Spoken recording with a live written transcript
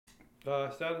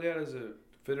I started out as a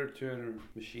fitter turner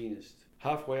machinist,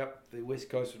 halfway up the west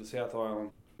coast of the South Island,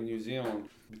 in New Zealand,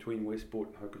 between Westport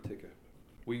and Hokitika.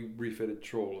 We refitted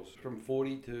trawlers from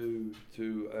 40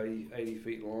 to 80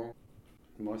 feet long.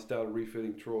 And I started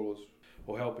refitting trawlers,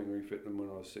 or helping refit them, when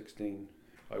I was 16.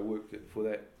 I worked for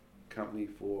that company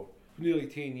for nearly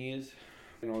 10 years,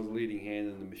 and I was a leading hand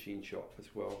in the machine shop as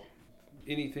well.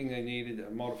 Anything they needed,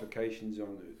 modifications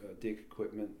on deck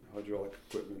equipment, hydraulic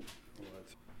equipment, all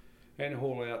that. And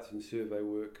haul outs and survey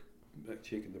work,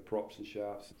 checking the props and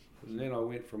shafts. And then I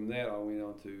went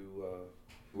on to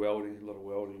welding, a lot of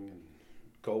welding and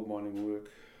gold mining work.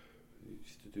 I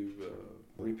used to do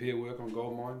repair work on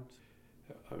gold mines.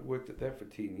 I worked at that for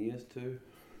 10 years too.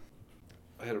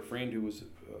 I had a friend who was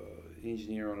an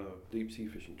engineer on a deep sea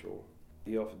fishing trawler.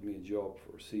 He offered me a job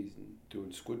for a season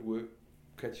doing squid work,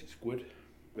 catching squid,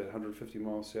 about 150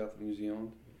 miles south of New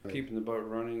Zealand. Keeping the boat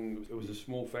running. It was a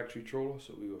small factory trawler,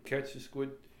 so we would catch the squid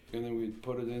and then we'd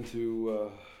put it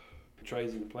into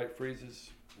trays in the plate freezers,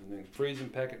 and then freeze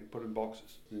and pack it and put it in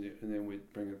boxes, and then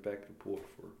we'd bring it back to port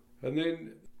for it. And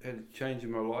then had a change in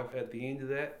my life at the end of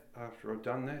that, after I'd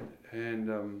done that,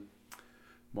 and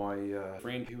my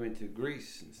friend, he went to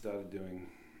Greece and started doing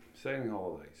sailing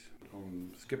holidays,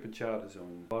 on skipper charters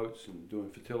on boats and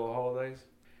doing flotilla holidays,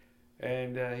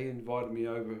 and he invited me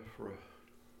over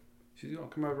she said, "I'll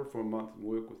come over for a month and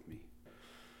work with me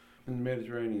in the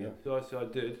Mediterranean." Yeah. So I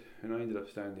did, and I ended up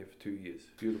staying there for 2 years.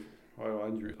 Beautiful.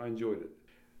 I enjoyed it.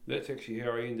 That's actually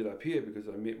how I ended up here, because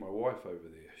I met my wife over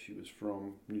there. She was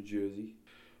from New Jersey.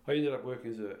 I ended up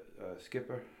working as a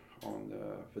skipper on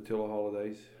flotilla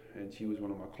holidays, and she was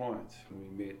one of my clients. And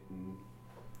we met, and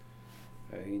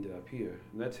I ended up here.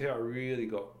 And that's how I really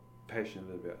got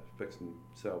passionate about fixing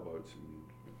sailboats. And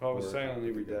I was sailing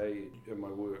every day at my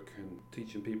work and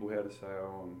teaching people how to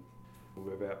sail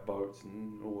and about boats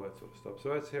and all that sort of stuff.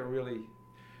 So that's how really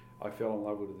I fell in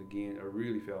love with it again. I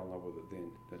really fell in love with it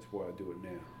then. That's why I do it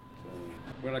now. So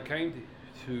when I came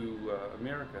to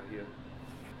America here,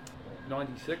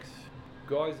 96,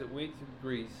 guys that went to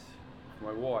Greece,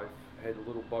 my wife had a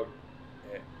little boat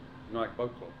at Nyack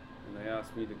Boat Club, and they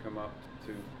asked me to come up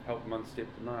to help them unstep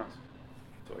the mast.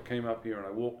 So I came up here and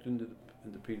I walked into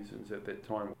Peterson's at that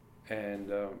time,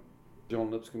 and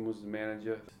John Lipscomb was the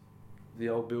manager. The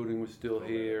old building was still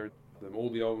here.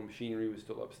 All the old machinery was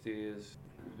still upstairs.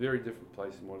 Very different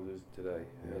place than what it is today.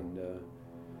 Yeah. And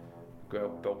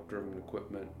got belt-driven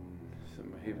equipment and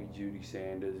some heavy-duty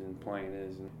sanders and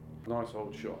planers, and nice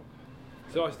old shop.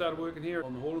 So I started working here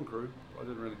on the hauling crew. I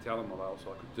didn't really tell him what else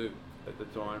I could do at the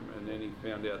time, and then he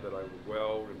found out that I would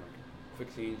weld and I could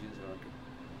fix engines, and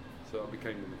so I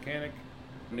became the mechanic.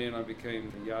 And then I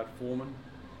became the yard foreman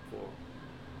for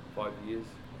 5 years,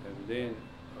 and then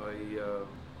I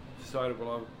decided,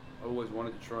 well, I always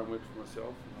wanted to try and work for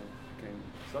myself, and I became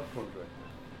a subcontractor.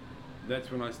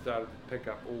 That's when I started to pick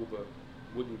up all the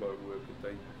wooden boat work that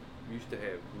they used to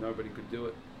have. Nobody could do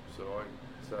it, so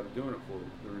I started doing it for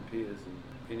them, the repairs, and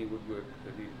any woodwork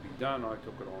that needed to be done, I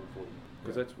took it on for them.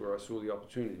 Because that's where I saw the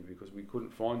opportunity, because we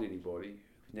couldn't find anybody.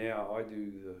 Now I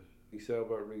do the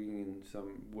sailboat rigging and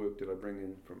some work that I bring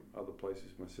in from other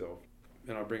places myself,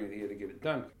 and I bring it here to get it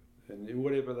done. And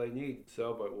whatever they need,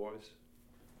 sailboat-wise,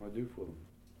 I do for them.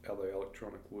 Other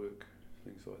electronic work,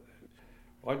 things like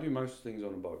that. I do most things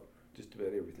on a boat, just about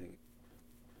everything.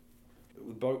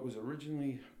 The boat was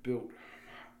originally built,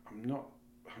 I'm not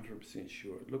 100%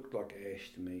 sure, it looked like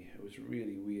ash to me. It was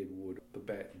really weird wood, the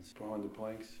battens behind the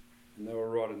planks, and they were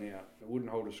rotting out. It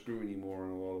wouldn't hold a screw anymore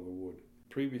on a lot of the wood.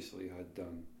 Previously I'd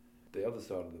done the other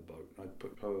side of the boat. I'd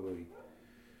put probably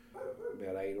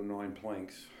about 8 or 9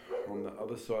 planks on the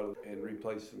other side and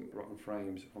replaced some rotten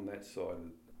frames on that side.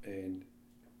 And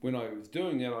when I was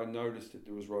doing that, I noticed that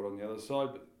there was rot on the other side,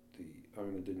 but the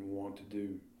owner didn't want to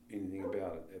do anything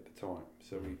about it at the time.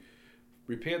 So we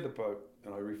repaired the boat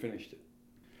and I refinished it.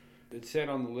 It sat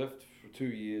on the lift for 2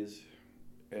 years,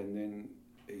 and then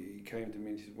he came to me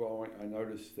and said, well, I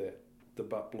noticed that the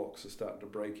butt blocks are starting to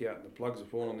break out and the plugs are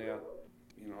falling out.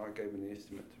 You know, I gave an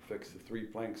estimate to fix the 3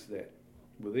 planks that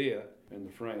were there and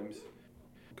the frames,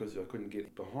 because I couldn't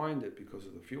get behind it because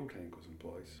of the fuel tank was in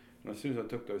place. And as soon as I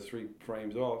took those 3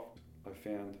 frames off, I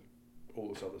found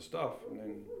all this other stuff, and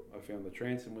then I found the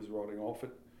transom was rotting off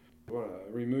it. Well,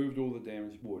 I removed all the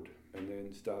damaged wood and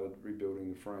then started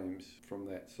rebuilding the frames from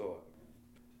that side.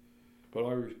 But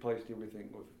I replaced everything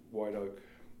with white oak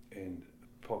and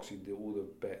epoxied all the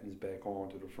battens back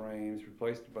onto the frames,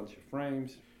 replaced a bunch of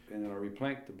frames, and then I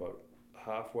replanked the boat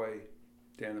halfway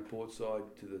down the port side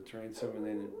to the transom, and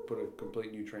then put a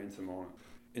complete new transom on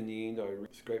it. In the end, I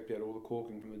scraped out all the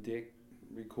caulking from the deck,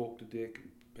 recorked the deck,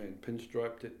 and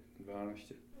pinstriped it and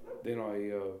varnished it. Then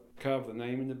I carved the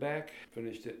name in the back,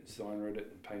 finished it, sign read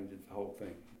it, and painted the whole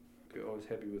thing. I was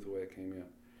happy with the way it came out.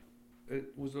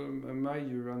 It was a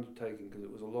major undertaking because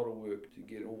it was a lot of work to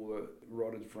get all the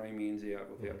rotted frame ends out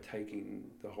without taking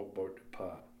the whole boat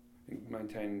apart and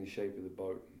maintaining the shape of the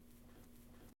boat.